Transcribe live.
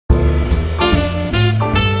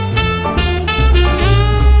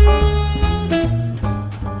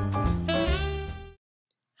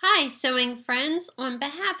sewing friends. On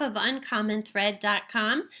behalf of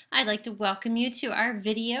uncommonthread.com, I'd like to welcome you to our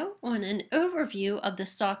video on an overview of the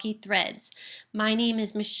Sulky threads. My name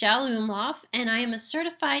is Michelle Umlauf and I am a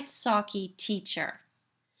certified Sulky teacher.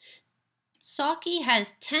 Sulky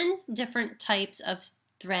has 10 different types of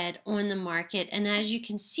thread on the market, and as you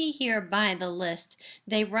can see here by the list,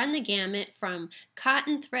 they run the gamut from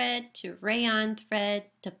cotton thread to rayon thread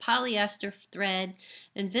to polyester thread,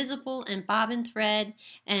 invisible and bobbin thread,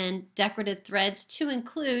 and decorative threads to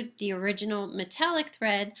include the original metallic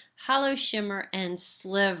thread, hollow shimmer, and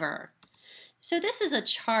sliver. So this is a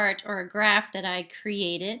chart or a graph that I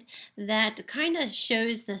created that kind of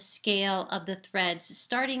shows the scale of the threads,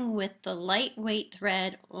 starting with the lightweight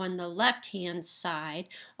thread on the left-hand side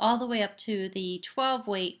all the way up to the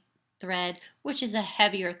 12-weight thread, which is a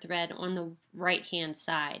heavier thread on the right-hand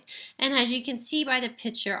side. And as you can see by the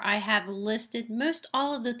picture, I have listed most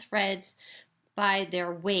all of the threads by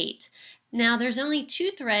their weight. Now there's only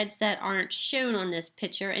two threads that aren't shown on this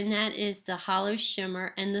picture, and that is the hollow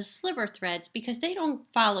shimmer and the sliver threads, because they don't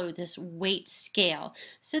follow this weight scale.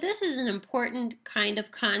 So this is an important kind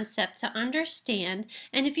of concept to understand,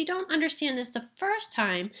 and if you don't understand this the first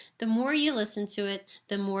time, the more you listen to it,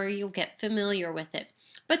 the more you'll get familiar with it.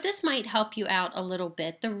 But this might help you out a little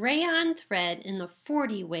bit. The rayon thread in the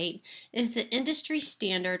 40 weight is the industry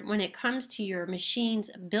standard when it comes to your machine's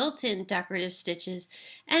built-in decorative stitches,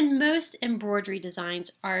 and most embroidery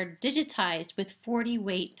designs are digitized with 40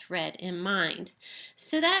 weight thread in mind.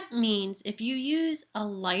 So that means if you use a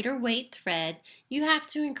lighter weight thread, you have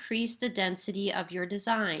to increase the density of your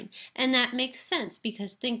design. And that makes sense,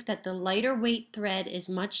 because think that the lighter weight thread is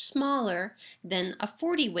much smaller than a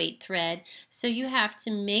 40 weight thread, so you have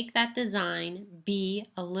to make that design be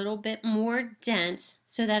a little bit more dense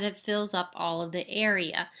so that it fills up all of the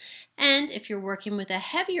area. And if you're working with a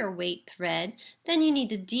heavier weight thread, then you need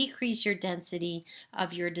to decrease your density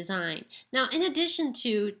of your design. Now, in addition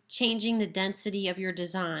to changing the density of your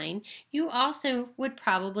design, you also would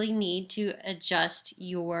probably need to adjust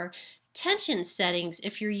your tension settings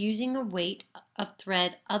if you're using a weight of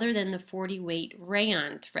thread other than the 40 weight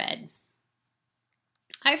rayon thread.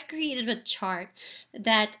 I've created a chart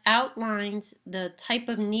that outlines the type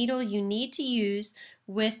of needle you need to use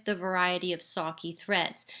with the variety of Sulky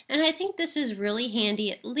threads. And I think this is really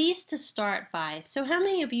handy, at least to start by. So how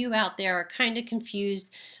many of you out there are kind of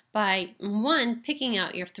confused by, one, picking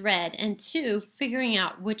out your thread, and two, figuring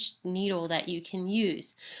out which needle that you can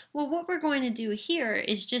use? Well, what we're going to do here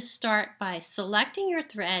is just start by selecting your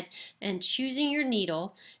thread and choosing your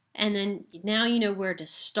needle. And then now you know where to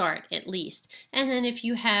start, at least. And then if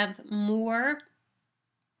you have more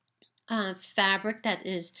fabric that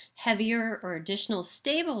is heavier or additional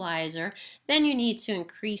stabilizer, then you need to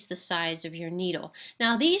increase the size of your needle.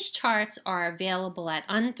 Now these charts are available at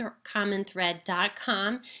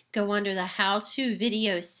uncommonthread.com. Go under the how-to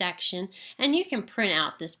video section and you can print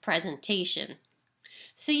out this presentation.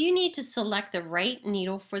 So you need to select the right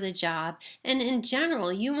needle for the job, and in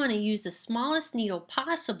general you want to use the smallest needle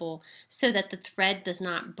possible so that the thread does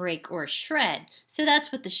not break or shred. So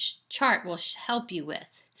that's what the chart will help you with.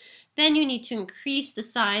 Then you need to increase the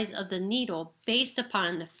size of the needle based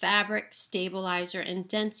upon the fabric, stabilizer, and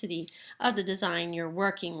density of the design you're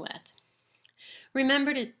working with.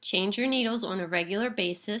 Remember to change your needles on a regular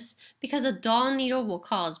basis, because a dull needle will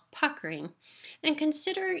cause puckering. And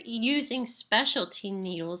consider using specialty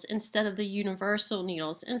needles instead of the universal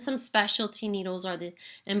needles. And some specialty needles are the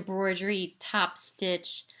embroidery, top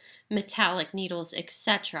stitch, metallic needles,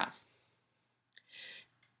 etc.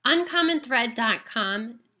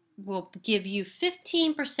 Uncommonthread.com will give you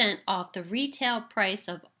 15% off the retail price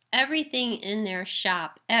of everything in their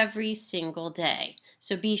shop every single day.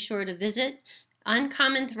 So be sure to visit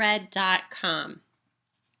uncommonthread.com.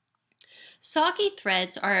 Sulky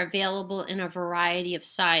threads are available in a variety of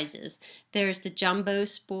sizes. There's the jumbo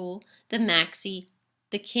spool, the maxi,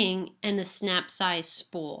 the king, and the snap size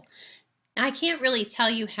spool. I can't really tell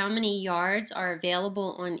you how many yards are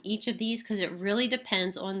available on each of these because it really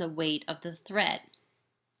depends on the weight of the thread.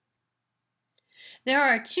 There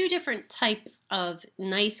are two different types of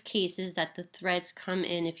nice cases that the threads come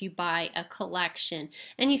in if you buy a collection,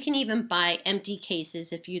 and you can even buy empty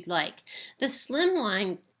cases if you'd like. The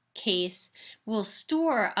slimline case will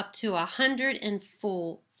store up to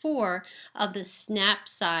 104 of the snap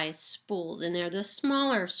size spools, and they're the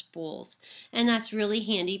smaller spools, and that's really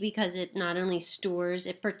handy because it not only stores,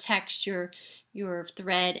 it protects your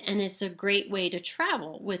thread, and it's a great way to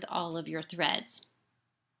travel with all of your threads.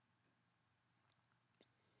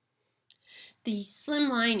 The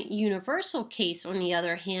slimline universal case, on the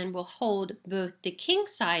other hand, will hold both the king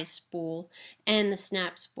size spool and the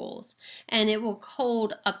snap spools, and it will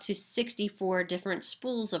hold up to 64 different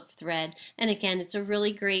spools of thread. And again, it's a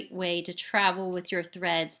really great way to travel with your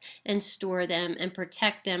threads and store them and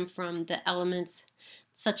protect them from the elements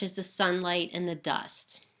such as the sunlight and the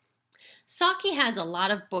dust. Sulky has a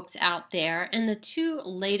lot of books out there, and the two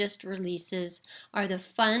latest releases are the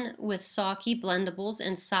Fun with Sulky Blendables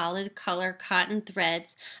and Solid Color Cotton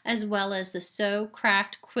Threads, as well as the Sew,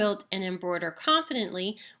 Craft, Quilt, and Embroider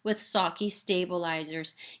Confidently with Sulky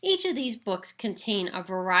Stabilizers. Each of these books contain a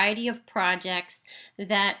variety of projects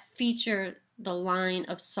that feature the line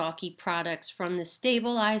of Sulky products, from the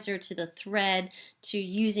stabilizer to the thread to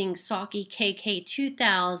using Sulky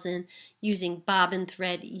KK2000, using bobbin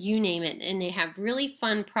thread, you name it. And they have really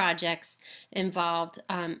fun projects involved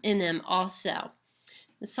in them also.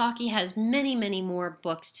 The Sulky has many, many more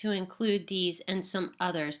books to include these and some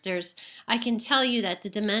others. I can tell you that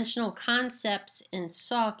the Dimensional Concepts in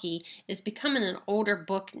Sulky is becoming an older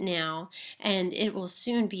book now, and it will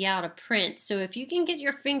soon be out of print. So if you can get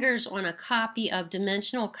your fingers on a copy of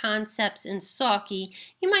Dimensional Concepts in Sulky,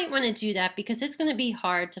 you might want to do that because it's going to be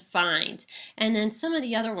hard to find. And then some of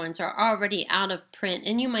the other ones are already out of print,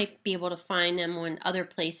 and you might be able to find them on other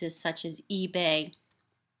places such as eBay.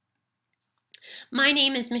 My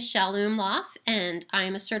name is Michelle Umlauf, and I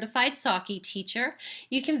am a certified Sulky teacher.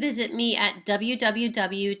 You can visit me at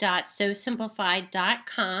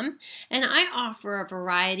www.sewsimplified.com, and I offer a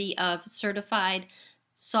variety of certified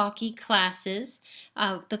Sulky classes.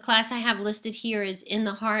 The class I have listed here is In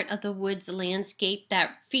the Heart of the Woods Landscape,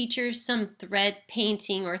 that features some thread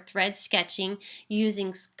painting or thread sketching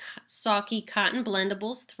using Sulky Cotton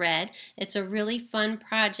Blendables thread. It's a really fun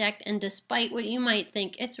project, and despite what you might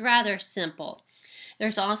think, it's rather simple.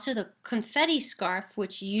 There's also the confetti scarf,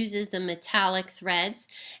 which uses the metallic threads.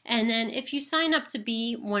 And then if you sign up to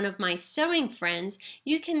be one of my sewing friends,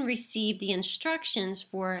 you can receive the instructions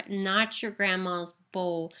for Not Your Grandma's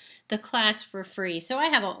Bowl, the class, for free. So I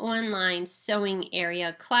have an online sewing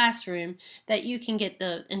area classroom that you can get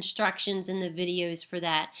the instructions and the videos for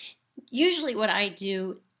that. Usually what I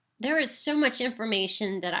do, there is so much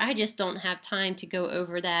information that I just don't have time to go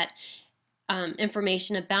over that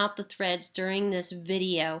information about the threads during this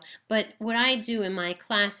video, but what I do in my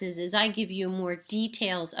classes is I give you more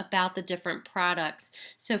details about the different products.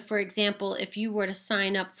 So for example, if you were to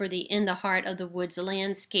sign up for the In the Heart of the Woods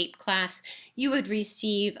Landscape class, you would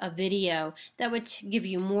receive a video that would give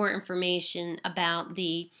you more information about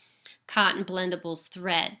the Cotton Blendables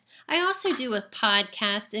thread. I also do a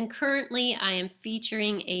podcast, and currently I am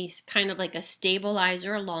featuring a kind of like a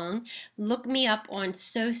stabilizer along. Look me up on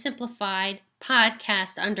Sew Simplified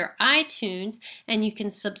podcast under iTunes, and you can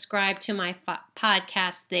subscribe to my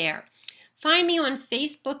podcast there. Find me on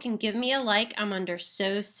Facebook and give me a like. I'm under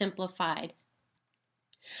Sew Simplified.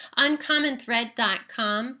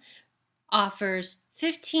 UncommonThread.com offers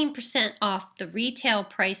 15% off the retail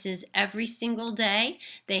prices every single day.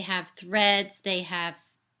 They have threads, they have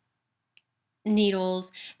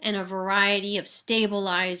needles, and a variety of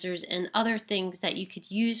stabilizers and other things that you could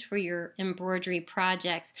use for your embroidery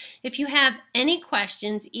projects. If you have any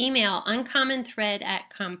questions, email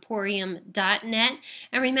uncommonthread@comporium.net,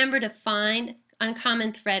 and remember to find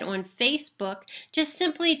Uncommon Thread on Facebook. Just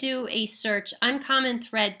simply do a search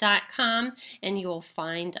uncommonthread.com and you'll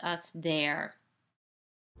find us there.